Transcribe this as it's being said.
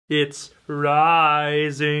It's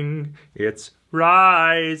rising. It's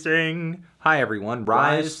rising. Hi everyone,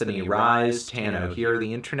 Rise, Tano here,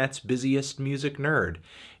 the internet's busiest music nerd.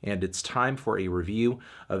 And it's time for a review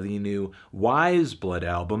of the new Weyes Blood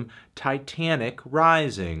album, Titanic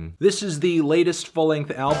Rising. This is the latest full-length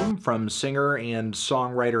album from singer and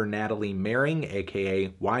songwriter Natalie Merring,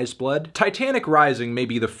 aka Weyes Blood. Titanic Rising may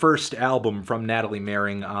be the first album from Natalie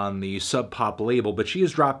Merring on the Sub Pop label, but she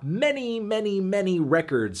has dropped many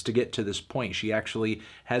records to get to this point. She actually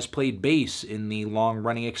has played bass in the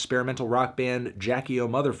long-running experimental rock band Jackie O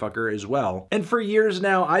Motherfucker as well. And for years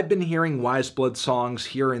now, I've been hearing Weyes Blood songs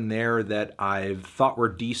here and there that I've thought were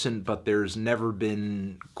decent, but there's never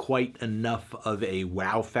been quite enough of a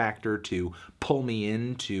wow factor to pull me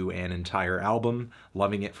into an entire album,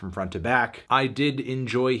 loving it from front to back. I did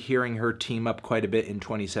enjoy hearing her team up quite a bit in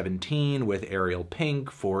 2017 with Ariel Pink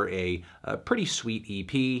for a pretty sweet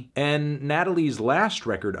EP. And Natalie's last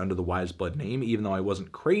record under the Weyes Blood name, even though I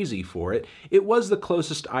wasn't crazy for it, it was the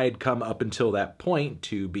closest I had come up until that point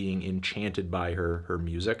to being enchanted by her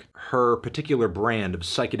music. Her particular brand of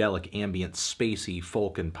psychedelic, ambient, spacey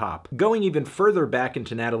folk and pop. Going even further back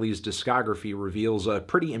into Natalie's discography reveals a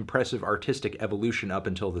pretty impressive artistic evolution up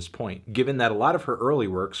until this point, given that a lot of her early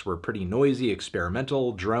works were pretty noisy,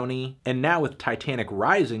 experimental, drony, and now with Titanic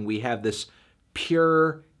Rising we have this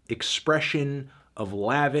pure expression of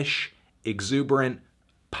lavish, exuberant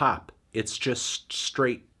pop. It's just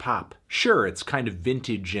straight pop. Sure, it's kind of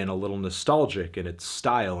vintage and a little nostalgic in its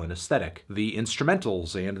style and aesthetic. The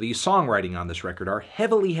instrumentals and the songwriting on this record are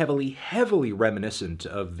heavily reminiscent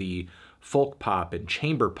of the folk pop and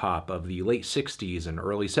chamber pop of the late 60s and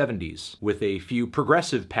early 70s, with a few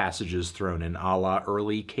progressive passages thrown in a la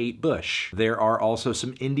early Kate Bush. There are also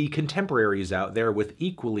some indie contemporaries out there with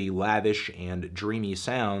equally lavish and dreamy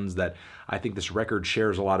sounds that I think this record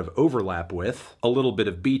shares a lot of overlap with. A little bit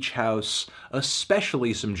of Beach House,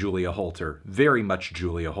 especially some Julia Holter, very much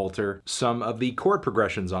Julia Holter. Some of the chord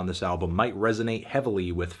progressions on this album might resonate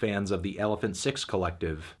heavily with fans of the Elephant Six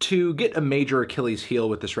Collective. To get a major Achilles heel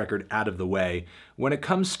with this record out of the way, when it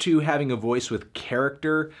comes to having a voice with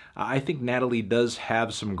character, I think Natalie does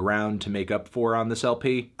have some ground to make up for on this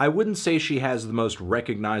LP. I wouldn't say she has the most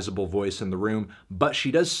recognizable voice in the room, but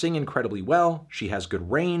she does sing incredibly well, she has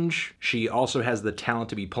good range, she also has the talent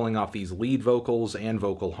to be pulling off these lead vocals and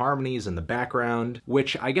vocal harmonies in the background,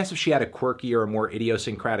 which I guess if she had a quirky or a more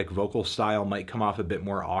idiosyncratic vocal style might come off a bit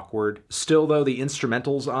more awkward. Still though, the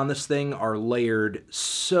instrumentals on this thing are layered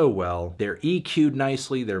so well. They're EQ'd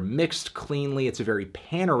nicely, they're mixed cleanly, it's a very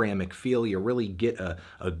panoramic feel. You really get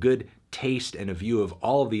a good taste and a view of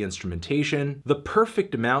all of the instrumentation. The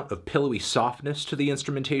perfect amount of pillowy softness to the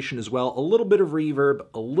instrumentation as well. A little bit of reverb,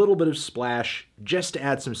 a little bit of splash, just to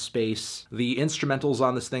add some space. The instrumentals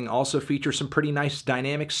on this thing also feature some pretty nice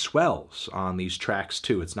dynamic swells on these tracks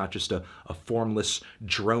too. It's not just a formless,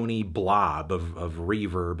 drony blob of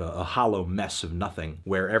reverb, a hollow mess of nothing,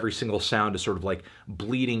 where every single sound is sort of like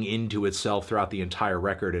bleeding into itself throughout the entire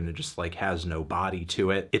record and it just like has no body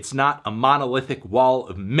to it. It's not a monolithic wall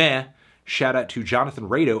of meh. Shout out to Jonathan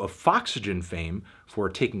Rado of Foxygen fame for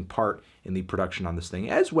taking part in the production on this thing,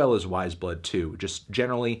 as well as Weyes Blood too. Just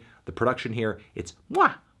generally, the production here, it's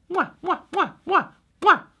mwah, mwah, mwah, mwah, mwah,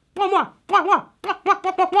 mwah, mwah, mwah, mwah,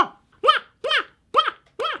 mwah.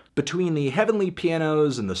 Between the heavenly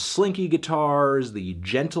pianos and the slinky guitars, the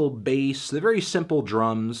gentle bass, the very simple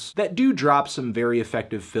drums that do drop some very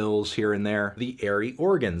effective fills here and there, the airy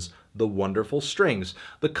organs, the wonderful strings.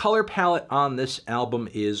 The color palette on this album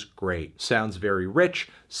is great. Sounds very rich,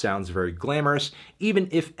 sounds very glamorous, even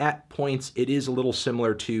if at points it is a little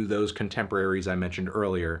similar to those contemporaries I mentioned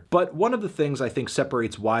earlier. But one of the things I think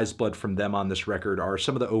separates Weyes Blood from them on this record are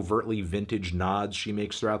some of the overtly vintage nods she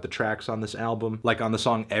makes throughout the tracks on this album. Like on the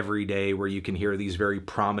song Every Day, where you can hear these very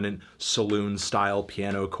prominent saloon-style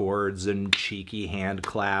piano chords and cheeky hand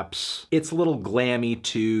claps. It's a little glammy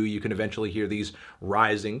too. You can eventually hear these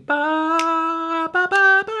rising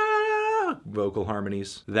vocal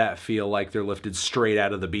harmonies that feel like they're lifted straight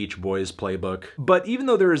out of the Beach Boys playbook. But even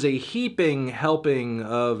though there is a heaping helping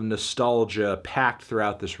of nostalgia packed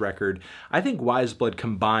throughout this record, I think Weyes Blood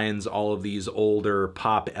combines all of these older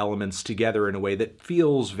pop elements together in a way that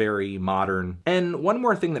feels very modern. And one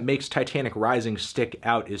more thing that makes Titanic Rising stick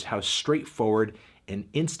out is how straightforward and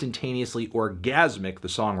instantaneously orgasmic the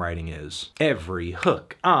songwriting is. Every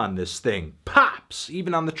hook on this thing pops,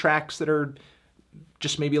 even on the tracks that are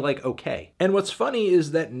just maybe like okay. And what's funny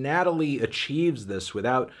is that Natalie achieves this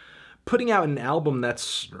without putting out an album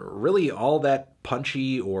that's really all that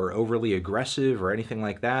punchy or overly aggressive or anything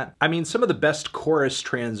like that. I mean, some of the best chorus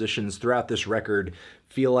transitions throughout this record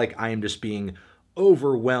feel like I am just being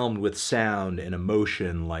overwhelmed with sound and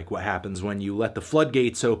emotion, like what happens when you let the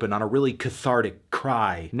floodgates open on a really cathartic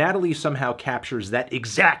cry. Natalie somehow captures that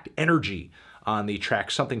exact energy on the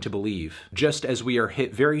track Something to Believe, just as we are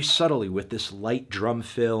hit very subtly with this light drum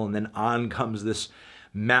fill, and then on comes this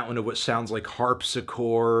mountain of what sounds like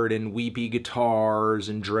harpsichord and weepy guitars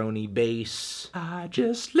and drony bass. I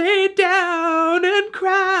just laid down and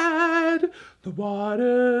cried, the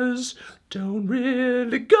waters don't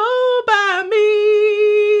really go by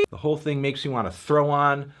me. The whole thing makes me want to throw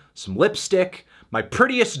on some lipstick, my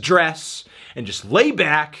prettiest dress, and just lay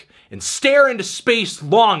back and stare into space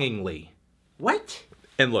longingly. What?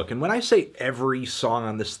 And look, and when I say every song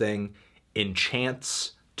on this thing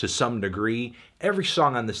enchants to some degree, every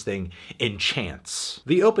song on this thing enchants.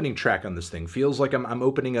 The opening track on this thing feels like I'm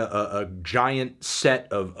opening a giant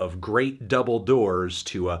set of great double doors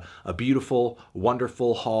to a beautiful,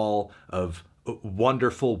 wonderful hall of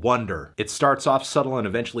wonderful wonder. It starts off subtle and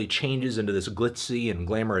eventually changes into this glitzy and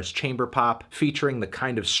glamorous chamber pop, featuring the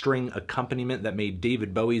kind of string accompaniment that made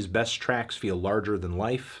David Bowie's best tracks feel larger than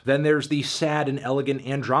life. Then there's the sad and elegant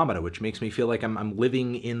Andromeda, which makes me feel like I'm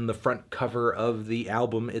living in the front cover of the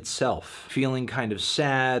album itself, feeling kind of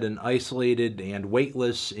sad and isolated and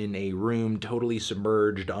weightless in a room totally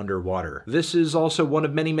submerged underwater. This is also one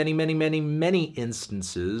of many, many, many, many, many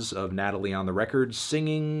instances of Natalie on the record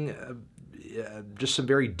singing just some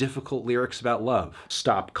very difficult lyrics about love.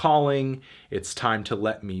 Stop calling, it's time to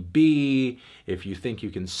let me be, if you think you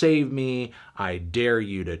can save me, I dare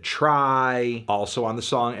you to try. Also on the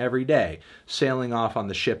song Every Day, sailing off on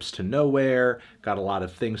the ships to nowhere, got a lot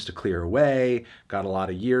of things to clear away, got a lot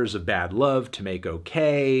of years of bad love to make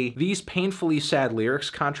okay. These painfully sad lyrics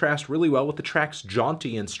contrast really well with the track's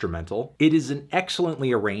jaunty instrumental. It is an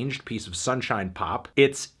excellently arranged piece of sunshine pop.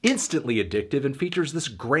 It's instantly addictive and features this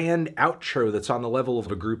grand outro that's on the level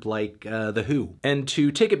of a group like The Who. And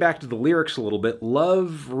to take it back to the lyrics a little bit,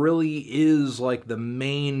 love really is like the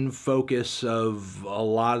main focus of a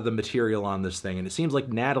lot of the material on this thing, and it seems like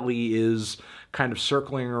Natalie is kind of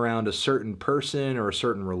circling around a certain person or a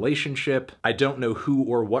certain relationship. I don't know who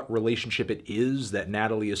or what relationship it is that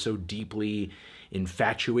Natalie is so deeply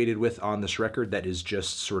infatuated with on this record that is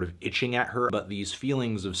just sort of itching at her, but these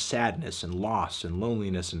feelings of sadness and loss and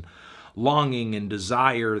loneliness and longing and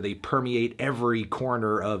desire, they permeate every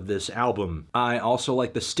corner of this album. I also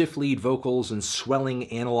like the stiff lead vocals and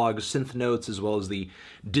swelling analog synth notes, as well as the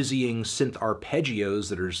dizzying synth arpeggios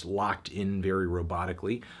that are just locked in very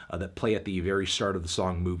robotically, that play at the very start of the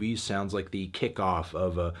song Movies. Sounds like the kickoff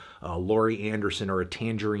of a Laurie Anderson or a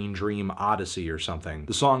Tangerine Dream Odyssey or something.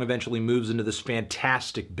 The song eventually moves into this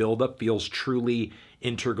fantastic build-up, feels truly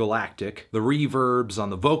intergalactic. The reverbs on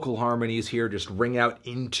the vocal harmonies here just ring out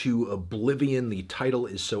into oblivion. The title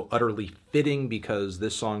is so utterly fitting because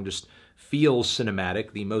this song just feels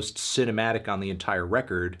cinematic, the most cinematic on the entire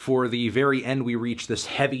record. For the very end, we reach this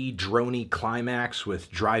heavy, droney climax with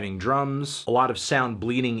driving drums, a lot of sound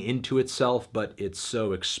bleeding into itself, but it's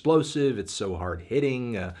so explosive, it's so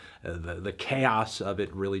hard-hitting, the chaos of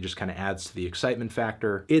it really just kind of adds to the excitement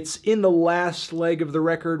factor. It's in the last leg of the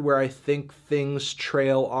record where I think things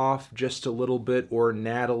trail off just a little bit, or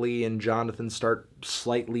Natalie and Jonathan start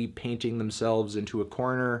slightly painting themselves into a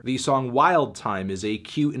corner. The song Wild Time is a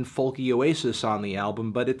cute and folky oasis on the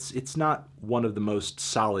album, but it's not one of the most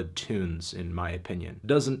solid tunes, in my opinion. It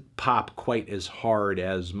doesn't pop quite as hard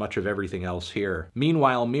as much of everything else here.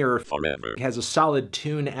 Meanwhile, Mirror Forever has a solid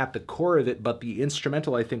tune at the core of it, but the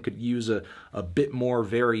instrumental I think could use a bit more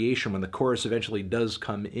variation when the chorus eventually does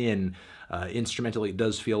come in. Instrumentally, it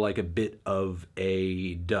does feel like a bit of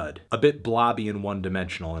a dud. A bit blobby and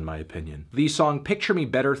one-dimensional, in my opinion. The song Picture Me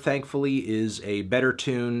Better, thankfully, is a better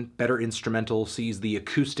tune, better instrumental, sees the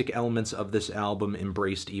acoustic elements of this album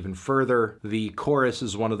embraced even further. The chorus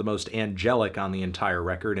is one of the most angelic on the entire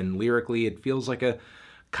record, and lyrically, it feels like a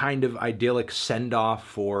kind of idyllic send-off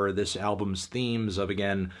for this album's themes of,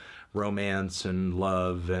 again, romance and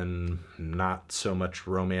love and not so much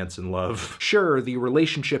romance and love. Sure, the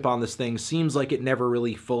relationship on this thing seems like it never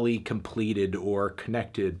really fully completed or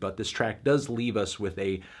connected, but this track does leave us with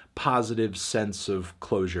a positive sense of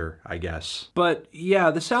closure, I guess. But yeah,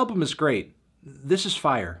 this album is great. This is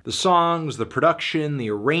fire. The songs, the production,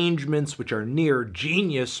 the arrangements, which are near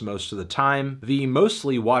genius most of the time, the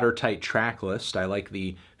mostly watertight track list. I like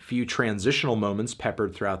the few transitional moments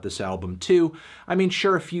peppered throughout this album too. I mean,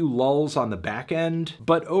 sure, a few lulls on the back end,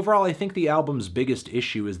 but overall I think the album's biggest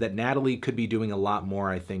issue is that Natalie could be doing a lot more,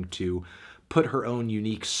 I think, to put her own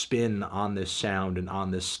unique spin on this sound and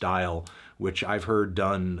on this style, which I've heard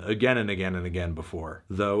done again and again and again before.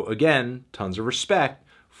 Though, again, tons of respect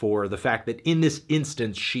for the fact that in this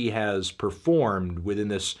instance she has performed within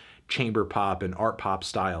this chamber pop and art pop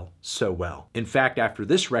style so well. In fact, after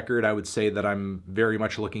this record, I would say that I'm very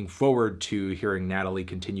much looking forward to hearing Natalie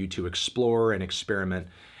continue to explore and experiment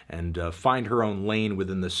and find her own lane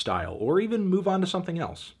within this style, or even move on to something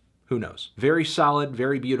else. Who knows? Very solid,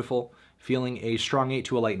 very beautiful. Feeling a strong 8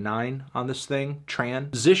 to a light 9 on this thing.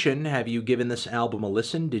 Transition, have you given this album a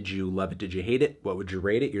listen? Did you love it? Did you hate it? What would you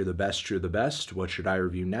rate it? You're the best, you're the best. What should I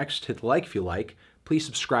review next? Hit the like if you like. Please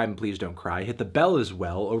subscribe and please don't cry. Hit the bell as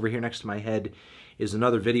well. Over here next to my head is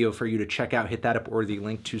another video for you to check out. Hit that up or the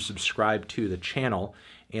link to subscribe to the channel.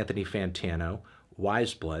 Anthony Fantano,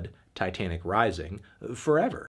 Weyes Blood, Titanic Rising, forever.